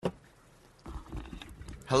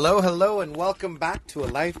Hello, hello, and welcome back to A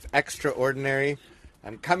Life Extraordinary.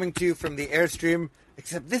 I'm coming to you from the Airstream,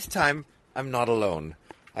 except this time I'm not alone.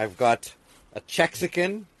 I've got a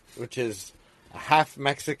Chexican, which is a half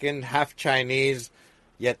Mexican, half Chinese,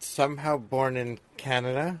 yet somehow born in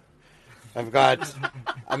Canada. I've got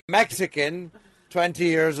a Mexican, 20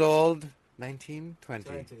 years old, 19?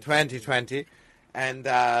 20, and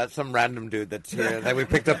some random dude that's here that we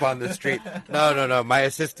picked up on the street. No. My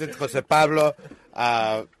assistant, Jose Pablo,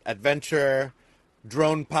 adventurer,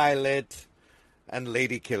 drone pilot, and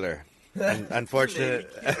lady killer. And unfortunately,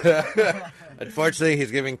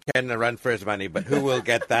 he's giving Ken a run for his money, but who will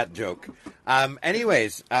get that joke?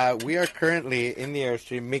 Anyways, we are currently in the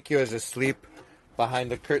Airstream. Mikio is asleep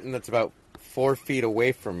behind a curtain that's about 4 feet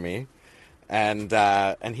away from me, and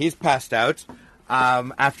he's passed out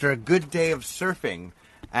after a good day of surfing.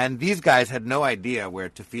 And these guys had no idea where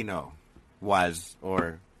Tofino was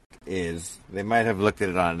or is. They might have looked at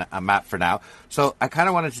it on a map for now. So I kind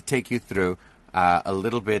of wanted to take you through a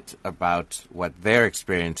little bit about what their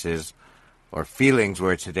experiences or feelings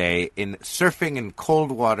were today in surfing in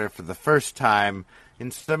cold water for the first time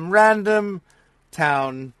in some random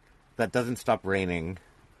town that doesn't stop raining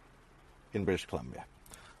in British Columbia.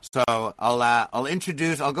 So I'll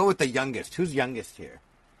introduce. I'll go with the youngest. Who's youngest here?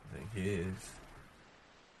 I think he is.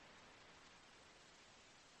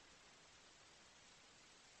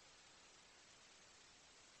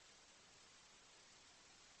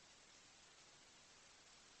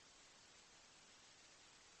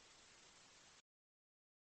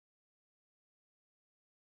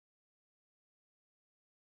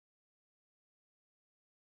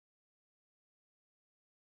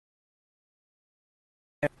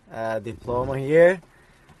 Diploma here.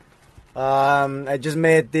 I just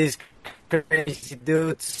met these crazy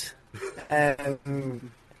dudes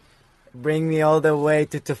and bring me all the way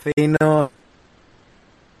to Tofino.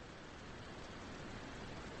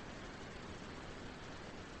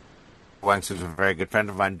 Wangsu is a very good friend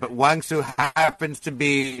of mine, but Wangsu happens to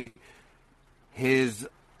be his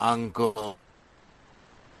uncle.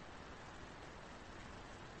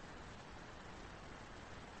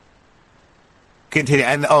 Continue,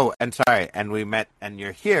 and sorry, and we met, and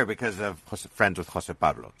you're here because of friends with Jose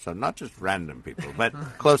Pablo. So not just random people, but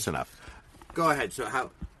close enough. Go ahead. So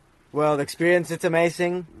how? Well, the experience, it's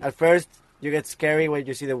amazing. At first, you get scary when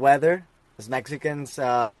you see the weather. As Mexicans,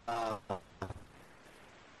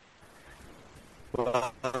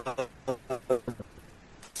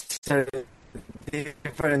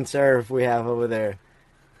 different surf we have over there,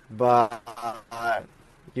 but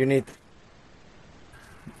you need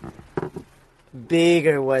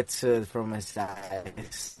bigger wetsuit for my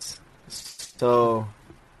size. So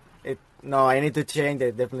I need to change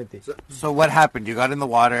it definitely. So what happened? You got in the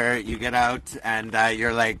water, you get out, and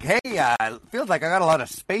you're like, "Hey, feels like I got a lot of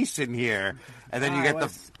space in here." And then you get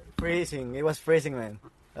freezing. It was freezing, man.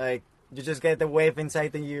 Like you just get the wave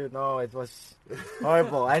inside you. No, it was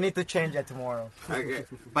horrible. I need to change that tomorrow. Okay,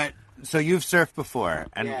 but so you've surfed before,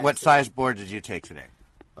 and yeah, what size board did you take today?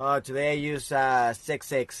 Today I use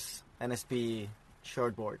 6'6" NSP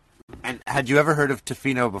shortboard. And had you ever heard of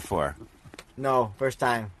Tofino before? No, first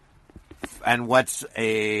time. And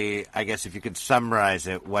I guess if you could summarize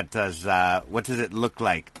it, what does it look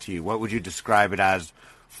like to you? What would you describe it as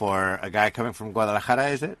for a guy coming from Guadalajara,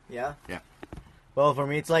 is it? Yeah. Yeah. Well, for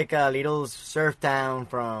me, it's like a little surf town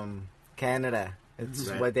from Canada. It's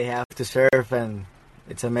right. What they have to surf, and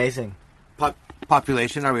it's amazing.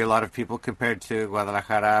 Population, are we a lot of people compared to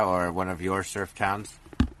Guadalajara or one of your surf towns?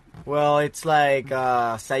 Well, it's like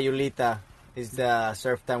Sayulita is the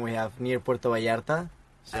surf town we have near Puerto Vallarta.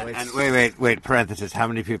 So and wait, parenthesis, how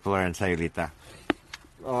many people are in Sayulita?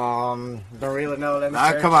 Don't really know. Let me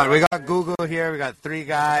come on, we got Google here, we got 3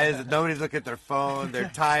 guys, nobody's looking at their phone,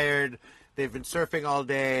 they're tired, they've been surfing all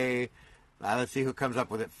day. Let's see who comes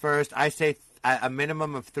up with it first. I say a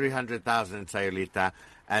minimum of 300,000 in Sayulita,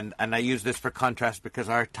 and I use this for contrast because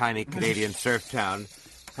our tiny Canadian surf town,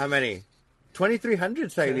 how many? 2,300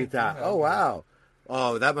 Sayulita. Oh, wow.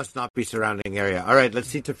 Oh, that must not be surrounding area. All right, let's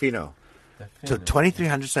see Tofino. So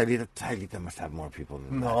 2,300 Sayulita must have more people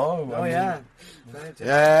than that. No. Oh, yeah.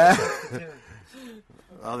 Yeah.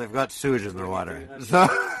 Well, they've got sewage in their water. So.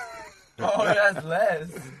 Oh, that's less.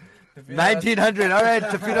 1,900. All right,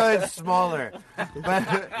 Tofino is smaller,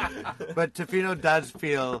 but Tofino does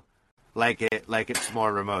feel like it's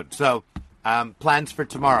more remote. So, plans for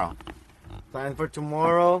tomorrow. Plan for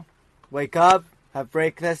tomorrow. Wake up, have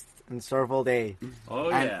breakfast, and surf all day. Oh,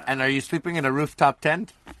 yeah. And are you sleeping in a rooftop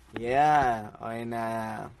tent? Yeah, in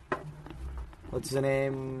what's the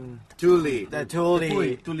name? Tuli. The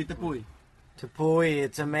Tuli. Tuli Tepui. Tepui.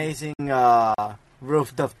 It's amazing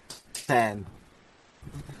rooftop sand.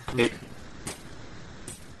 It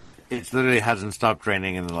literally hasn't stopped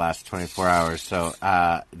raining in the last 24 hours, so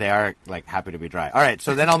they are like happy to be dry. All right,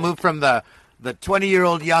 so then I'll move from the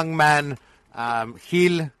 20-year-old young man,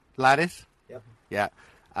 Gil Lares. Yep. Yeah.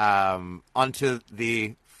 Onto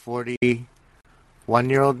the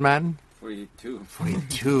 41-year-old man. 42.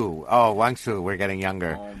 42. Oh, Wangsu, we're getting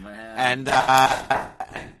younger. Oh, man.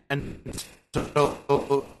 And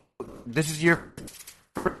so this is your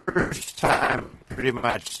first time pretty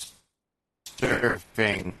much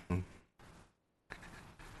surfing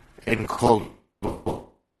in cold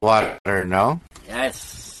water, no?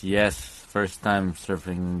 Yes. First time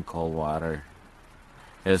surfing in cold water.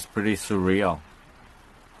 It's pretty surreal.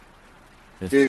 Dude,